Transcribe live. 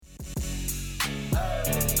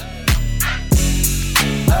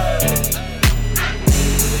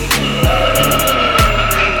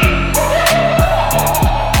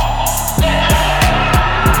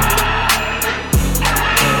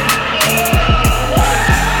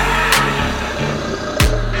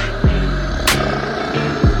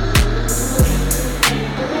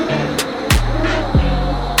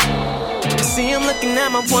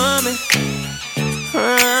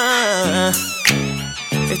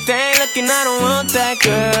If they ain't looking, I don't want that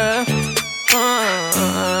girl.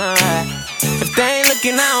 If they ain't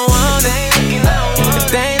looking, I don't want it. If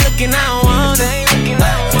they ain't looking, I don't want it.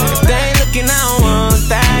 If they ain't looking, I don't want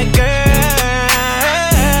that girl.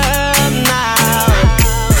 No.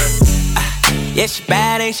 Yeah, she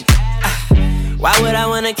bad, ain't she? Why would I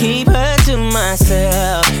wanna keep her to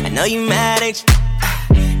myself? I know you mad, ain't you?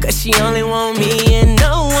 Cause she only want me and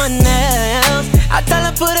no one else. I tell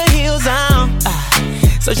her put her heels on,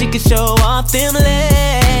 so she can show off them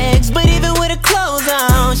legs. But even with her clothes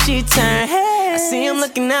on, she turn head. I see him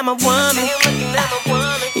looking at my woman.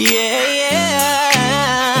 Yeah,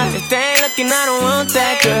 yeah. If they ain't looking, I don't want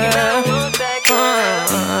that girl.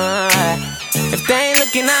 If they ain't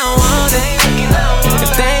looking, I don't want it. If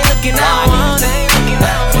they ain't looking, I don't want it.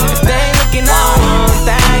 If they ain't looking, I don't want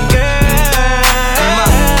that girl.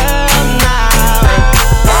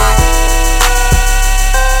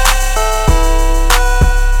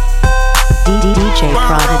 DJ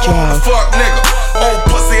Prodijay. Fuck nigga, old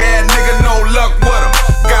pussy ass nigga, no luck with him.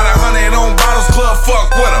 Got 100 on bottles, club,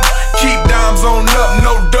 fuck with him. Keep dimes on up,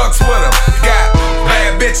 no ducks with him. Got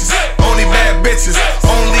bad bitches, only bad bitches,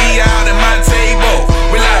 only out at my table.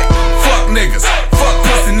 We like, fuck niggas, fuck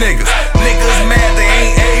pussy niggas. Niggas mad they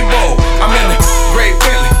ain't able. I'm in the Great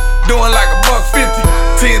Bentley, doing like $150,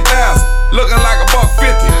 10,000, looking like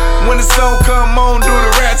 $150. When the song come on, do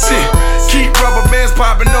the rat shit. Keep rubber bands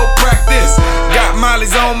popping, no practice. Got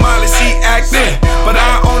Molly's on Molly, she acting, but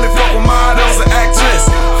I only fuck with models and actress.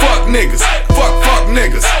 Fuck niggas, fuck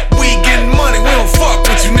niggas. We getting money, we don't fuck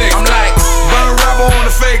with you niggas. I'm like, burn rubber on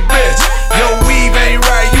the fake bitch. Your weave ain't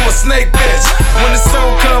right, you a snake bitch. When the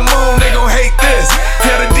song come on, they gon' hate this.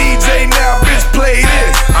 Tell the DJ now, bitch, play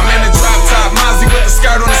this. I'm in the drop top, Mozzie with the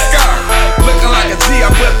skirt on the skirt. Looking like a G, I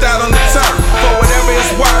whipped out on the turf. For whatever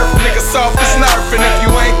it's worth, nigga soft as nerf. And if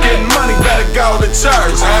you ain't getting money, better go to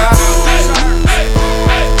church, huh?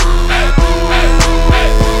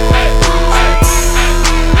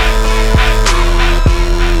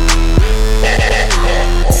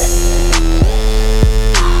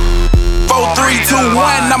 4, 3, 2,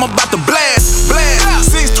 1, I'm about to blast,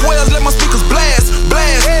 blast. 612, let my speakers blast,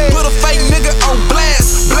 blast. Put a fake nigga on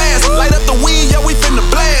blast, blast. Light up the weed, yeah, we finna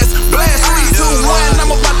blast, blast. 3, 2, 1,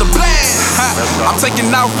 I'm about to blast. I'm taking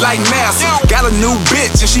off like NASA. Got a new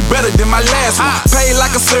bitch and she better than my last one. Paid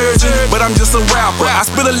like a surgeon, but I'm just a rapper. I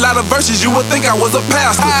spit a lot of verses, you would think I was a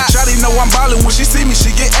pastor. Shawty know I'm ballin', when she see me,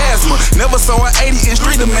 she get asthma. Never saw an 80 in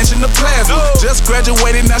street dimension the plasma. Just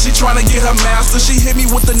graduated, now she tryna get her master. She hit me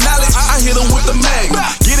with the knowledge, I hit her with the magnum.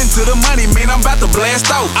 Get into the money, man, I'm about to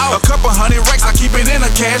blast out. A couple hundred racks, I keep it in a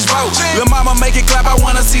cash vault. Lil' mama make it clap, I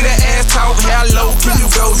wanna see that ass talk. Hello, can you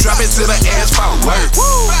go drop it to the asphalt? Work.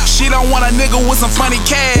 She don't want a nigga with some funny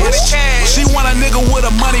cash. She want a nigga with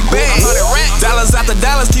a money bag. Dollars after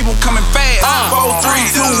dollars, keep them coming fast. 4, 3,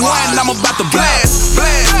 2, 1, I'm about to blast,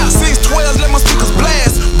 blast. 612, let my speakers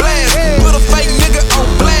blast, blast. Put a fake nigga on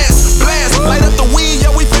blast, blast. Light up the weed,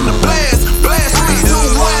 yeah, we finna blast, blast. 3,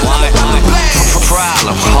 2, 1, I'm about to blast.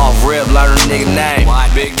 Problem, off rip, learn a nigga name.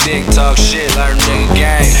 Big dick, talk shit, learn a nigga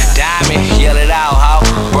game. Diamond, yell it out, ho.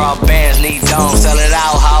 Broad bands, need domes, sell it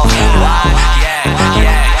out, ho. Why?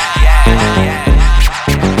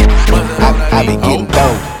 I be getting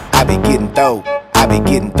dope, I be getting dope, I be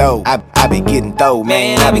getting dope, I be getting dope,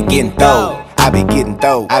 man, I be getting dope, I be getting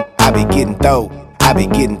dope, I be getting dope, I be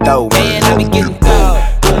getting dope, man, I be getting dope,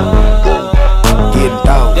 getting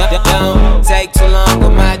dope. Don't take too long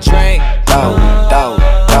with my drink. Dope.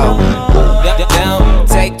 Don't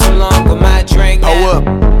take too long with my drink. Hold up,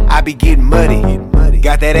 I be getting muddy.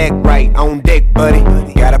 Got that act right on deck, buddy.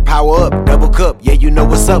 Gotta power up, double cup, yeah, you know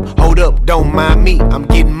what's up. Hold up, don't mind me, I'm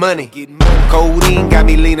getting money. Codeine got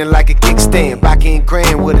me leaning like a kickstand. Back-end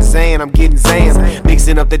crayon with a Zan, I'm getting Zans.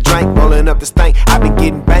 Mixing up the drink, rolling up the stank. I been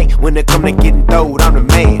getting banked when it come to getting throwed, I'm the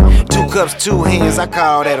man. 2 cups, 2 hands, I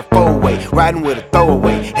call that a 4-way. Riding with a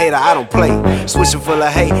throwaway, hater, I don't play. Switching full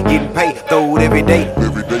of hate, getting paid, throw it every day.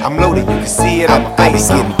 I'm loaded, you can see it on my face.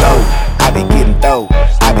 I be getting dope,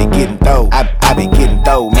 I be getting dope, I be getting dope, I be getting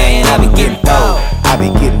dope, man, I be getting dope, I be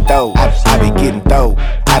getting dope, I be getting dope,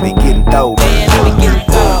 I be getting dope, man, I be getting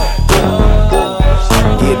dope,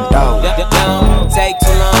 getting dope. Don't take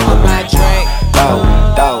too long with my drink. Dope.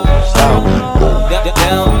 Don't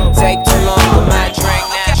take too long with my drink.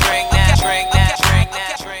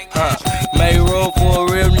 Make room for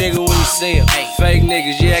a real nigga when you see him. Fake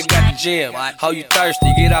niggas, yeah, I got the gym. How you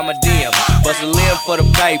thirsty, get out my DM. Bust a limb for the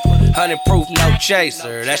paper. 100 proof, no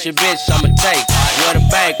chaser. That's your bitch, I'ma take. What a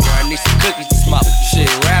banker, I need some cookies to smoke. Shit,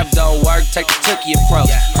 rap don't work, take the cookie approach.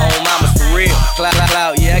 Home mama's for real.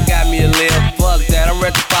 Clout, yeah, I got me a lil. Fuck that, I'm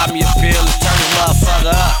ready to pop me a pill and turn this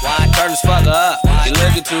motherfucker up.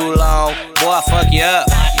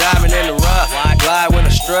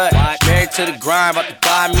 to the grind, about to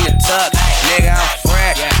buy me a tuck. Nigga, I'm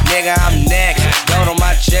fresh, nigga, I'm next. Gold on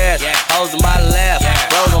my chest, hoes on my left,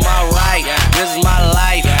 rose on my right. This is my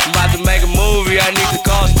life. I'm about to make a movie, I need to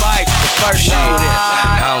call Spike. First know this,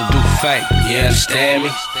 I don't do fake, you understand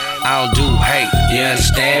me? I don't do hate, you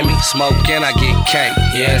understand me? Smoking, I get cake,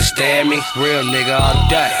 you understand me? Real nigga all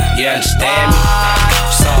day, you understand me?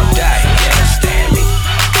 It's all day, you understand me?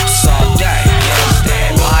 It's all day, you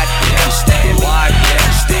understand me? Why, you understand me? Why, you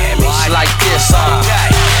understand me? It's like this all day,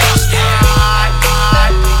 you understand me?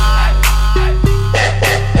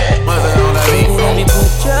 Baby, let me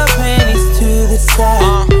put your panties to the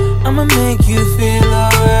side. I'ma make you feel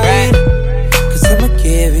alright. Cause I'ma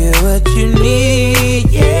give you what you need,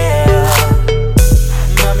 yeah.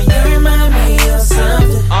 Mommy, you remind me of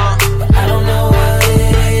something, but I don't know what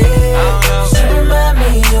it is. You remind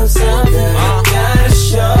me of something, you gotta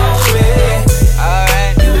show me.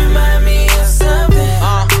 You remind me of something,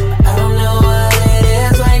 but I don't know what it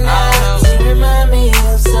is right now. You remind me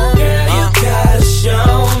of something, girl, you gotta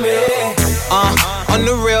show me. On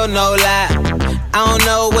the real, no lie, I don't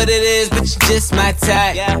know what it is, but you just my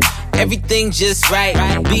type. Everything just right.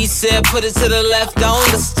 B said put it to the left, don't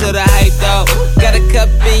listen to the hype though. Got a cup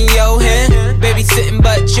in your hand, baby sitting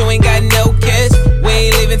but you ain't got no kiss. We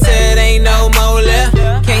ain't leaving till it ain't no more left.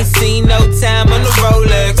 Can't see no time on the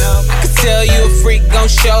Rolex. I could tell you a freak gon'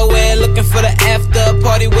 show it. Looking for the after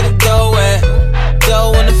party with a dough at.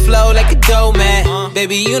 Dough on the flow like a dough man.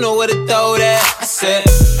 Baby you know where to throw that. I said,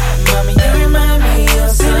 mommy you remind me of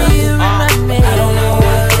something. You remind me. I don't know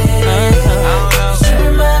what it is. You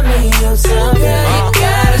remind me of something. You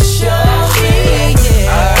gotta show me.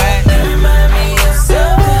 Yeah. You remind me of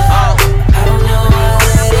something. I don't know what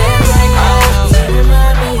it is right now. You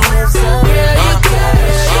remind me of something. Girl, you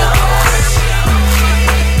gotta show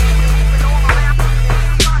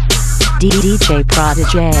me. DJ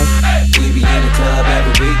Prodijay. We be in the club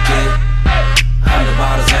every weekend. 100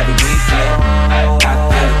 bottles every weekend.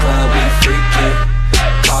 Out in the club we freaking.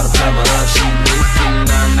 Call the plumber up, she leaking.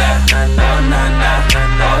 Nah, nah, nah, nah, nah,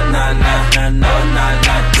 nah, nah, nah, nah, nah,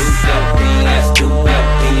 nah. Do your dance, do your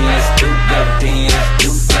dance, do your dance, do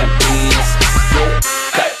your dance.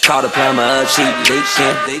 Call the plumber up, she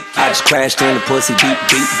leaking. I just crashed in the pussy, beat,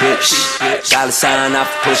 beat, bitch. Dollar sign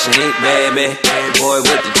off pushing it, baby. Boy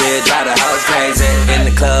with the dread, drive the house crazy. In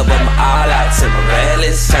the club with my all out, in my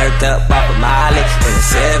relics. Turned up off of Molly in the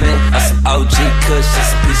 7. Or some OG Kush,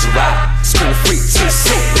 just a piece of rock. Screaming free,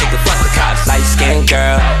 TC, nigga, fuck the cops. Light skin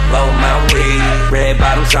girl, roll my weed. Red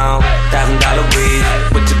bottoms on, $1,000 weed.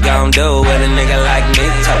 What you gon' do with a nigga like me?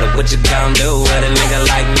 Tell her what you gon' do with a nigga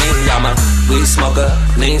like me. I'm a weed smoker,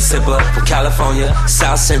 lean sipper from California,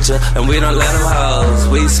 South Central, and we don't let them hoes.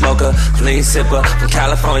 Weed smoker, lean sipper from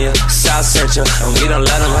California, South Central, and we don't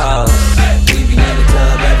let them hoes. We be in the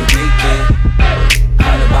club every weekend,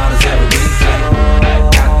 100 bottles every weekend.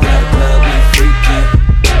 Out in the club we freaking.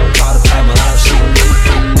 Call the plumber up, she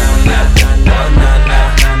leaking. Nah, nah, nah, nah, nah,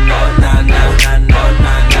 nah, nah, nah, nah,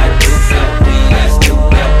 nah, nah. Do your dance, do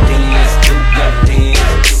your dance, do your dance.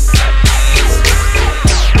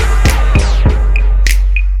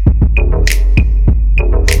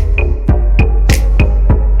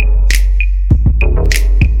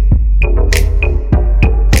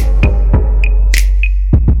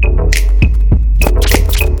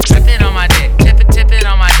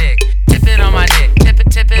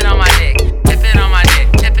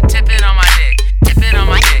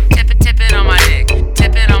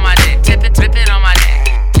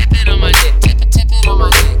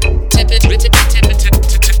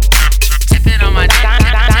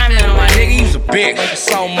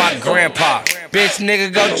 Bitch, nigga,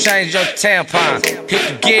 go change your tampon. If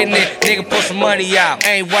you getting it, nigga, put some money out.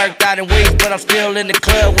 Ain't worked out in weeks, but I'm still in the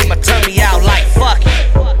club with my tummy out like fuck it.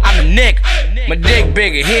 I'm a nigga, my dick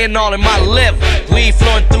bigger, hitting all in my liver. Weed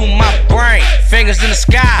flowing through my brain, fingers in the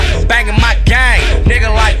sky, banging my gang. Nigga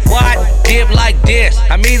like what? Dip like this.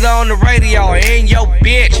 I'm either on the radio or in your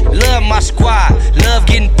bitch. Love my squad, love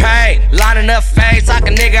getting paid. Lining up face like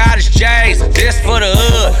a nigga out his J's. This for the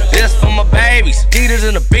hood, this for my babies. Heaters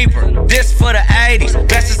in the beeper, this for the 80s.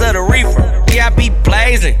 Bestest of the reefer. Yeah, I be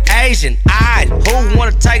blazing, Asian, eyed. Who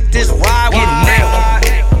wanna take this ride with nailed?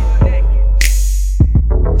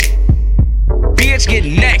 Bitch, get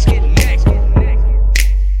next. Get next.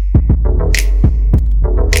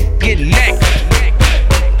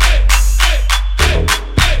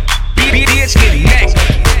 Bitch, get next.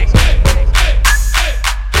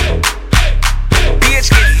 Bitch,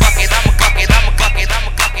 get fuck it. I'ma cook it. I'ma cook it. I'ma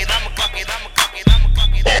cook it. I'ma cook it. I'ma cook it. I'ma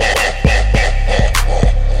cook it.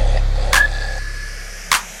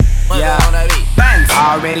 Yeah,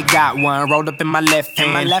 Already got one rolled up in my left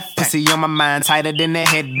hand. Pussy on my mind, tighter than the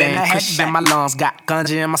headband. Cushion in my lungs, got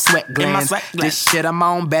ganja in my sweat glands. This shit I'm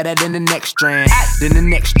on better than the next strand. Then the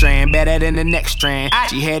next strand, better than the next strand.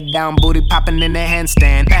 She head down, booty popping in the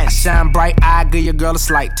handstand. I shine bright, I give your girl a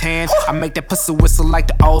slight tan. I make that pussy whistle like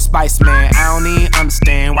the Old Spice man. I don't even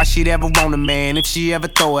understand why she'd ever want a man. If she ever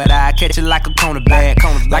throw it, I catch it like a corner bag.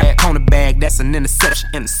 Like a corner bag, that's an interception.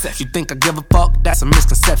 You think I give a fuck? That's a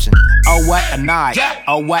misconception. Oh what a night,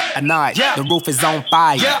 oh what a night. The roof is on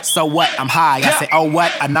fire, so what? I'm high. I say oh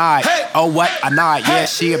what a night, oh what a night. Yeah,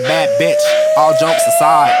 she a bad bitch. All jokes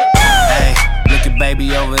aside. Hey, look at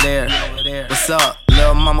baby over there. What's up?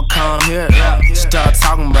 Little mama come here. She started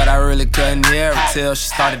talking, but I really couldn't hear her till she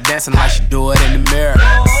started dancing like she do it in the mirror.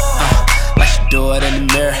 Like she do it in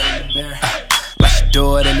the mirror. Like she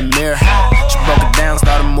do it in the mirror. She broke it down,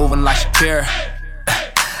 started moving like Shakira.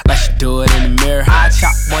 Like she do it in the mirror. I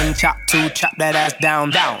chop one, chop two, chop that ass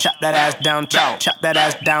down, chop that ass down, chop that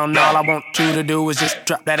ass down. All I want you to do is just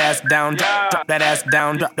drop that ass down, drop that ass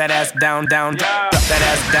down, drop that ass down, drop that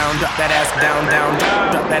ass down, drop that ass down,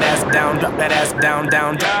 drop that ass down, drop that ass down,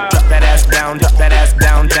 drop that ass down, drop that ass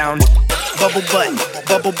down. Bubble butt,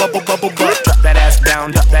 bubble bubble bubble butt. Drop that ass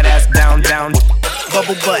down, drop that ass down.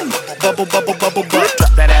 Bubble butt, bubble bubble bubble butt.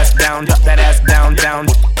 Drop that ass down, drop that ass down.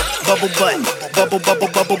 Bubble butt, bubble bubble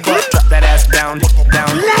bubble butt. Drop that ass down.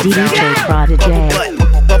 DJ Prodijay.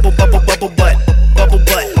 Bubble bubble bubble butt. Bubble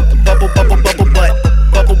butt, bubble bubble bubble butt.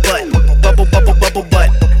 Bubble butt, bubble bubble bubble butt.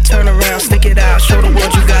 Turn around, stick it out, show the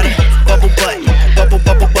world you got it. Bubble butt, bubble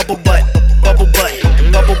bubble bubble butt. Bubble butt,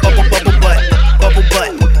 bubble bubble bubble butt. Bubble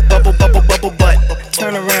butt, bubble bubble bubble butt.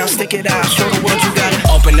 Turn around, stick it out, show the world you got it.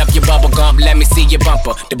 Open up your bubble gum, let me see your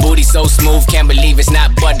bumper. The booty so smooth, can't believe it's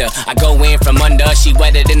not butter. I go in from under, she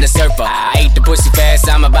wetter than the surfer. I ate the pussy fast,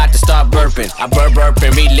 I'm about to start burping. I burp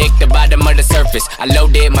and re-lick the bottom of the surface. I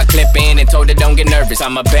loaded my clip in and told her don't get nervous.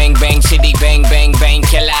 I'm a bang bang shitty bang bang bang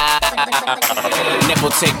killer.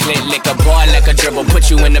 Nipple tick lit, lick a bar like a dribble. Put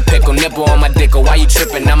you in a pickle, nipple on my dick. Why you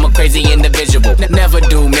tripping? I'm a crazy individual. Never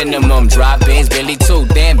do minimum drop-ins, Billy too.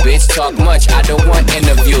 Damn bitch, talk much, I don't want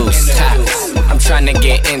interviews. I'm trying to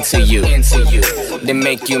get into you, then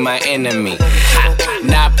make you my enemy.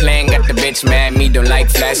 Not playing, got the bitch mad. Me don't like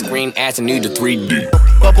flat screen ass and need a 3D.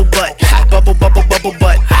 Bubble butt, bubble bubble bubble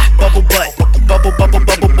butt. Bubble butt, bubble bubble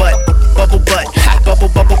bubble butt. Bubble butt, bubble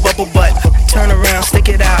bubble bubble butt. Turn around, stick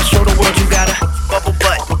it out, show the world you got a bubble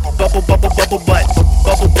butt, bubble bubble bubble butt.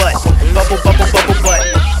 Bubble butt, bubble bubble bubble butt.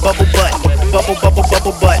 Bubble butt, bubble bubble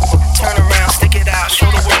bubble butt. Turn around, stick it out, show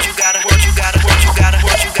the world you got a, world you got a, world you got a,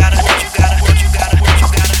 world you got a, world you got a, world you got a, world you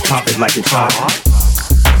got a. Pop it like it's hot.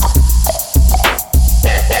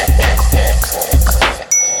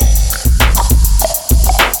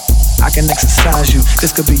 I can exercise you,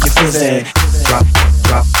 this could be your phys ed. Drop,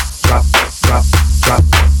 drop, drop, drop, drop,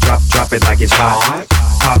 drop, drop it like it's hot.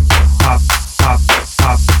 Pop, pop, pop,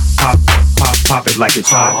 pop, pop, pop, pop it like it's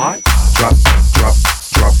hot. Drop, drop,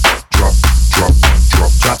 drop, drop, drop,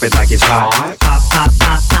 drop, drop it like it's hot. Pop, pop,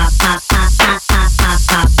 pop, pop, pop, pop, pop, pop,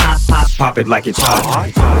 pop, pop, pop, pop it like it's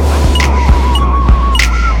hot.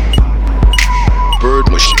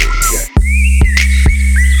 Bird machine.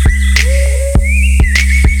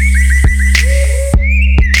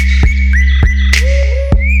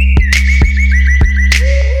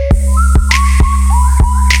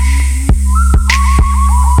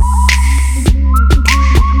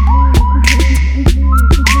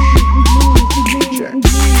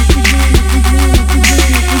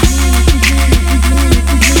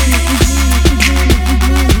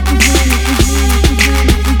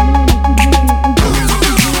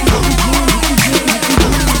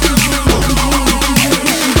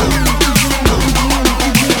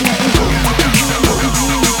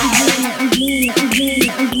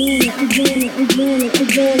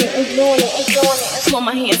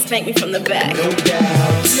 Spank me from the back. Doing it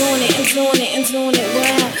and doing it and doing it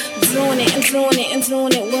well. Doing it and doing it and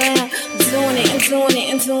doing it well. Doing it and doing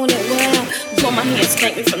it and doing it well. Pull my hand,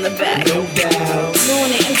 spank me from the back. Doing it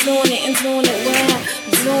and doing it and doing it well.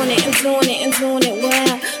 Doing it and doing it and doing it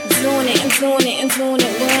well. Doing it and doing it and doing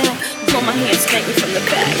it well. Pull my hand, spank me from the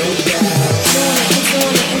back. Doing it and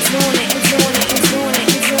doing it and doing it and doing it and doing it and doing it and doing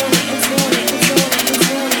it and doing it and doing it and doing it and doing it and doing it and doing it and doing it and doing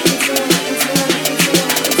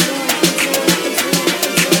it.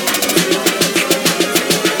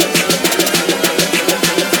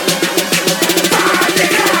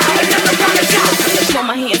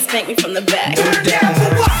 Spank me from the back. Turn down for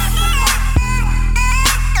what?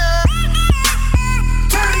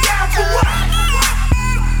 Turn down for what?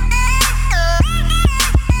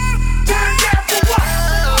 Turn down for what?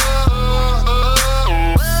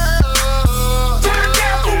 Turn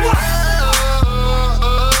down for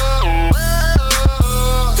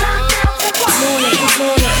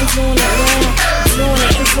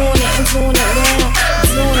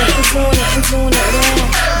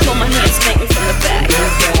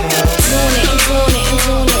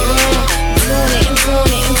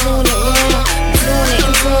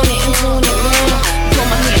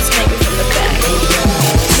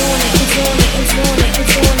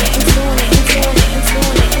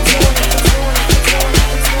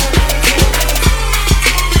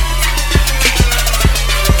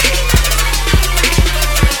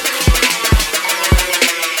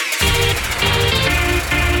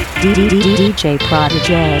DJ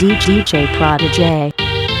Prodijay. DJ Prodijay.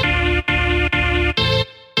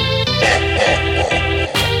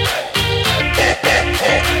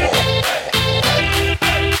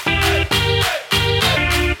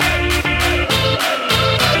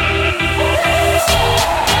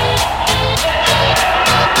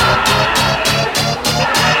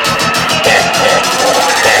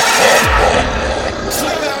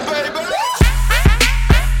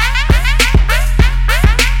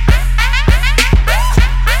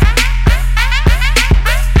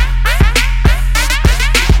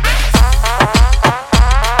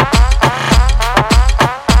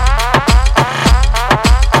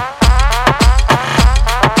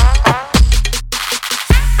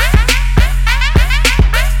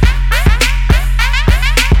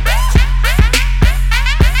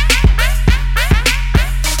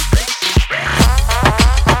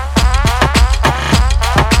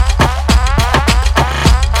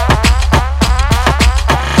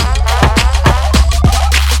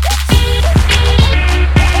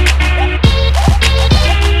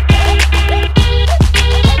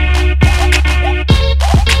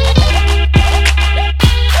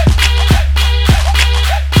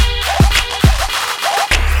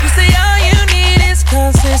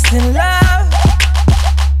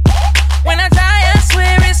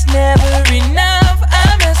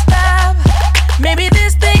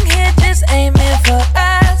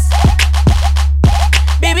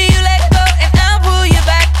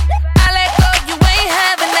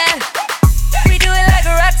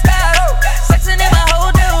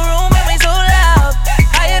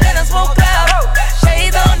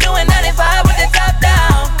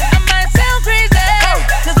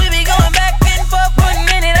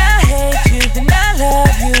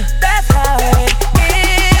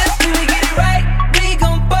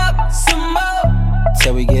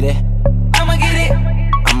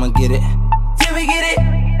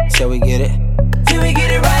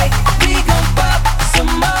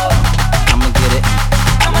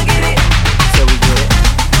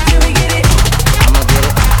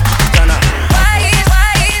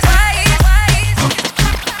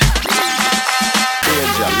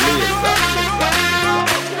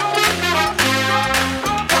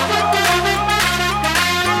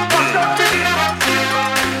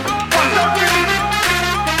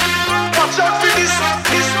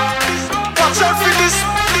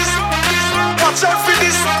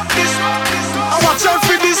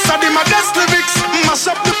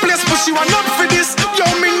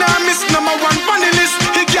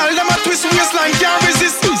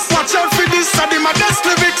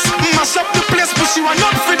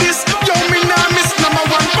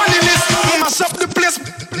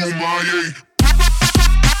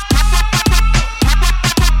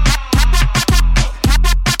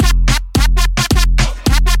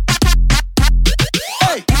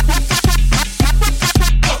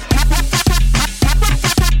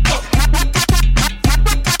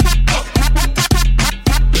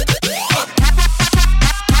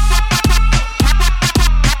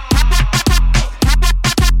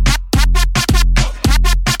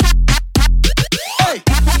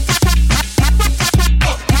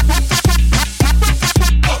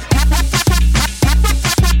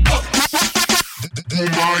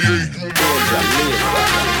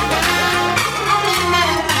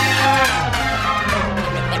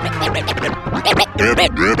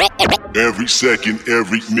 Every second,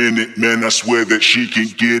 every minute, man, I swear that she can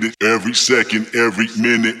get it. Every second, every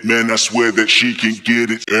minute, man, I swear that she can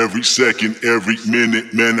get it. Every second, every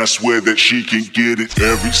minute, man, I swear that she can get it.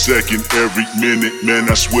 Every second, every minute, man,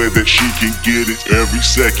 I swear that she can get it. Every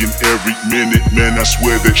second, every minute, man, I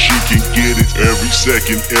swear that she can get it. Every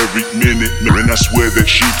second, every minute, man, I swear that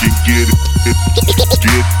she can get it.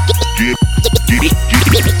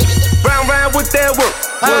 Round round with that work,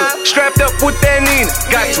 strapped up with that Nina.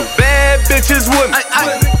 Got two bad bitches with me,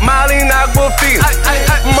 Molly Aquafina.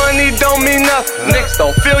 Money don't mean nothing, niggas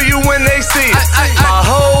don't feel you when they see it. My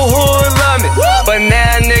whole hood love me, but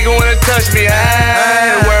now a nigga wanna touch me. I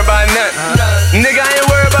ain't worried about nothing, nigga, I ain't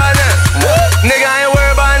worried about nothing. Nigga, I ain't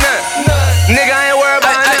worried about nothing. Nigga, I ain't worried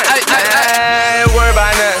about nothing. I ain't worried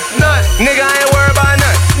about nothing. Nigga, I ain't worried about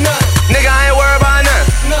nothing. Nigga, I ain't worried about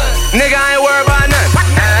nothing. Nigga, I ain't worried about nothing.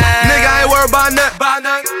 Nigga, I ain't worried about nothing.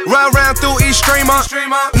 Round round through each streamer.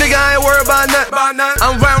 Nigga, I ain't worried about nothing.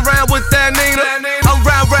 I'm round round with that Nina. I'm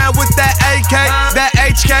round round with that AK, that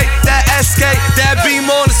HK, that SK, that beam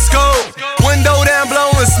on the scope. Window down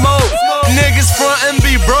blowing smoke. Niggas front and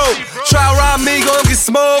be broke. Try rob me, gon' get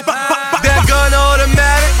smoked. That gun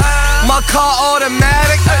automatic, my car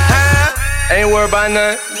automatic. Ain't worried about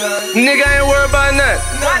none. Nigga ain't worried about none.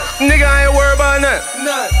 Nigga ain't worried about none.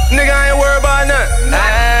 Nigga ain't worried about none.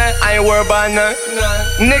 I ain't worried about none.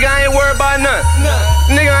 Nigga ain't worried about none.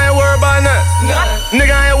 Nigga ain't worried about none.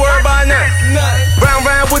 Nigga ain't worried about none.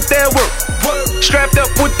 Round with that work. Strapped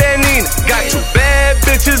up with that Nina. Got two bad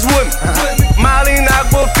bitches with me. Molly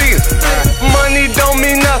Aquafina. Money don't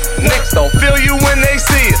mean nothing. Niggas don't feel you when they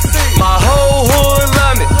see it. My whole hood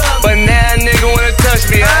love me, but now a nigga wanna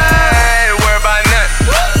touch me. I ain't worried about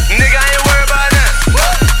nothing. Nigga ain't worried about nothing.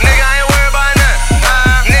 Nigga ain't worried about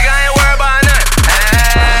nothing. Nigga ain't worried about nothing.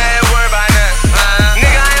 I ain't worried about nothing.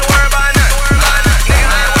 Nigga ain't worried about nothing.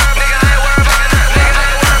 Nigga ain't worried about nothing.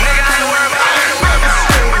 Nigga ain't worried about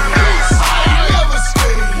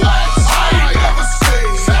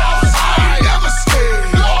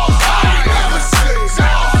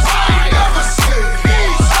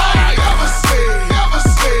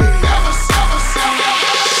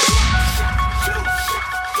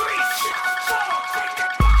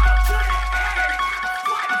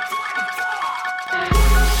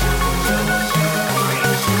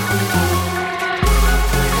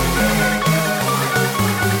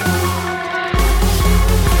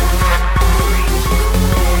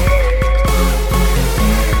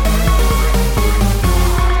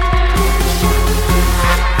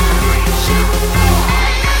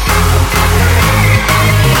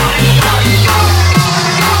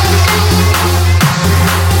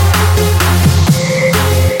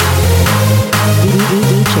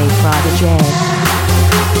DJ Prodijay.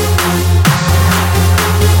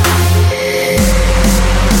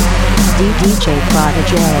 DJ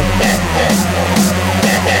Prodijay.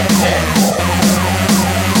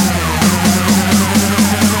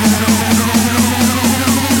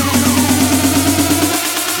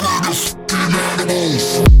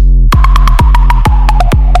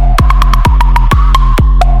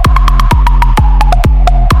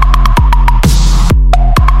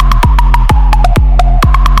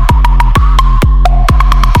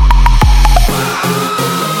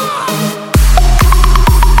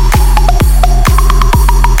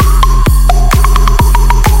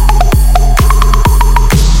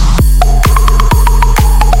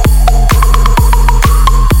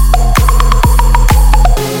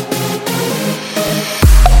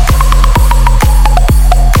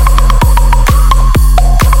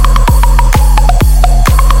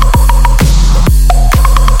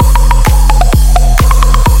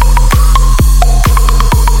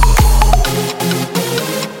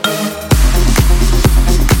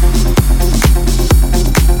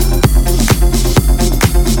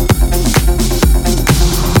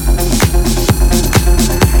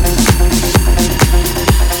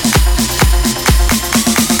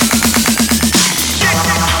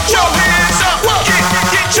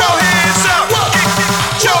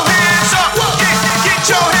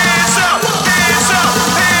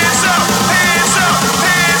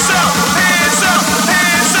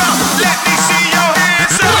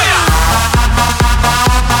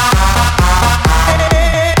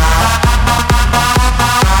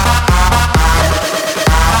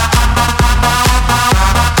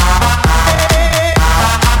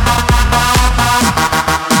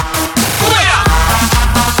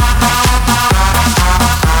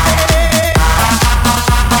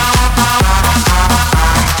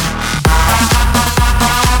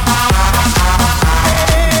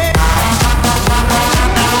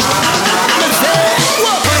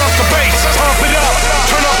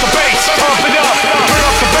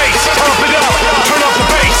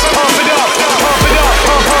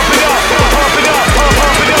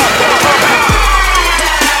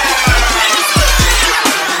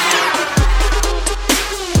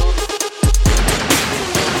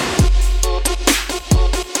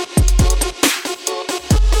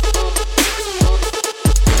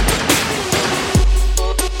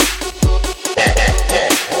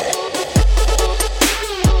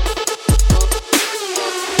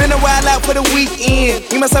 For the weekend,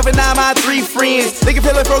 me, myself, and I, my three friends. Nigga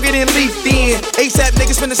feel like broken and leaked in. ASAP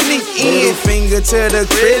niggas finna sneak in. Middle finger to the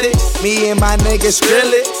critics. Me and my niggas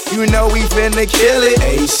Skrillex. You know we finna kill it.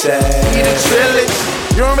 ASAP. We the Trillix.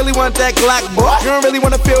 You don't really want that Glock, boy. You don't really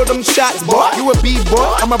wanna feel them shots, boy. You a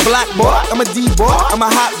B-boy, I'm a black boy. I'm a D-boy, I'm a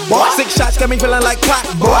hot boy. 6 shots got me feeling like clock,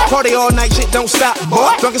 boy. Party all night, shit don't stop,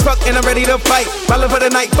 boy. Drunk as fuck and I'm ready to fight. Ballin' for the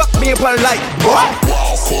night, fuck me and polite, boy.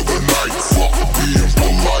 Wild for the night, fuck me and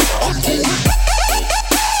polite. I'm going.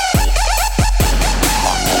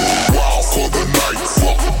 Wild for the night,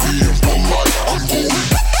 fuck me and polite. I'm going.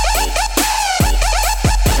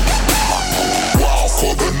 Wild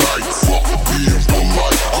for the night, fuck me and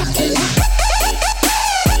polite. I'm going.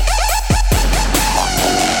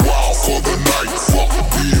 Wild for the night.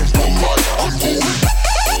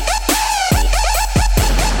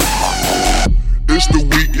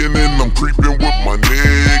 creeping with my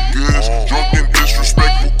niggas. Drunk and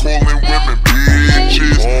disrespectful, calling women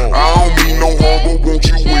bitches. I don't mean no harm, but won't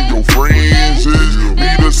you and your friends is?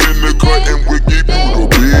 Meet us in the cut and we'll give you the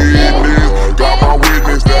business. Got my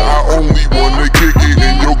witness that I only wanna kick it,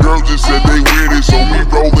 and your girl just said they with it, so we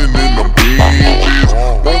rolling in them binges.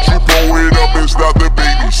 Won't you throw it up and stop the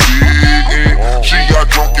babysitting? She got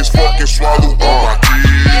drunk as fuck and swallowed all my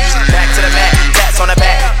kids. Back to the mat, tats on the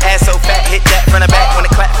back, ass so fat, hit that from the back. When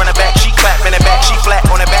it clap from the back, she clap in the back, she flat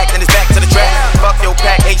on the back, then it's back to the track. Fuck your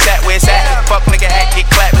pack, ASAP, where it's at? Fuck nigga act, get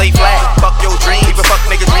clap, lay flat. Fuck your dream, leave a fuck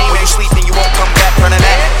nigga dream. When you sleep, then you won't come back from the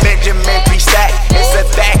that. Benjamin 3 stack, it's a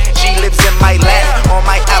fact. She lives in my lap, on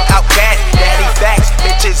my out cat. Daddy facts,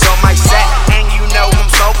 bitches on my sack. And you know I'm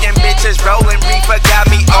smoking, bitches rolling. Reefer got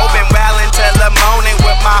me open, wildin' till the morning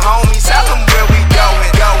with my homies. Tell them where we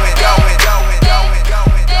going, going, going, going, going,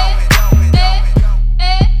 going, going,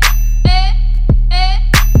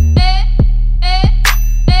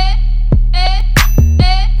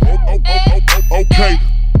 Okay.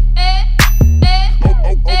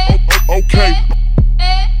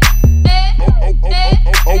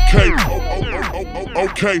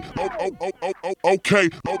 Okay.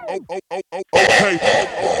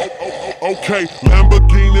 Okay,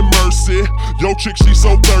 Lamborghini Mercy. Yo, chick, she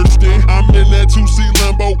so thirsty. I'm in that 2C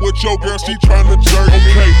Lambo with your girl, she tryna jerk me.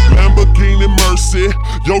 Okay, Lamborghini Mercy.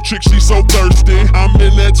 Yo, chick, she so thirsty. I'm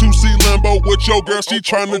in that 2C Lambo with your girl, she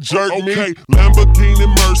tryna jerk me. Okay, Lamborghini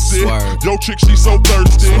Mercy. Yo, chick, she so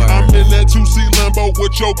thirsty. I'm in that 2C Lambo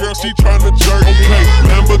with your girl, she tryna jerk me. Okay,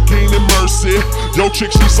 Lamborghini Mercy. Yo,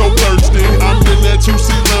 chick, she so thirsty. I'm in that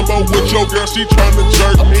 2C Lambo with your girl, she tryna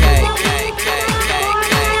jerk me.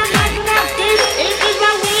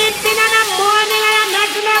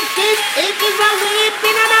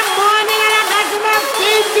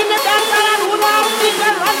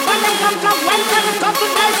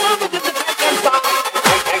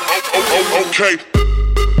 Okay.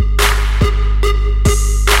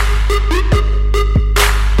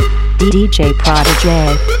 DJ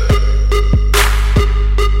Prodijay.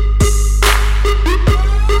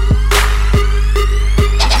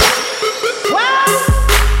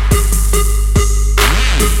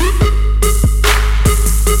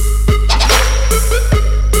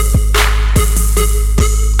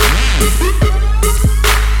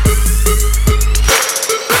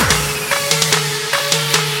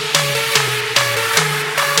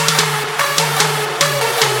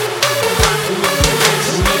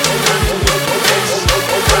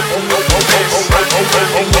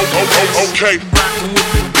 Okay. Rockin'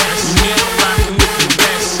 with the best, yeah, rockin' with the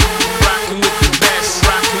best, rockin' with the best,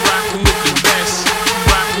 rockin' with the best,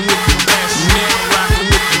 rockin' with the best, yeah, rockin'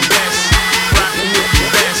 with the best, rockin' with the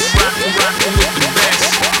best, rockin' with the best,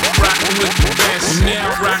 rockin' with the best, yeah,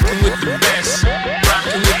 rockin' with the best,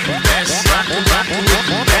 rockin' with the best, rockin' with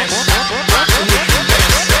the best, rockin' with the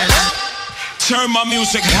best. Turn my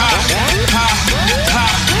music high, high,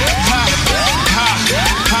 high, high, high,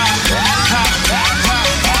 high, high, high.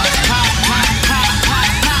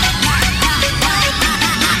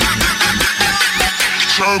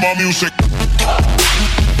 Turn my music.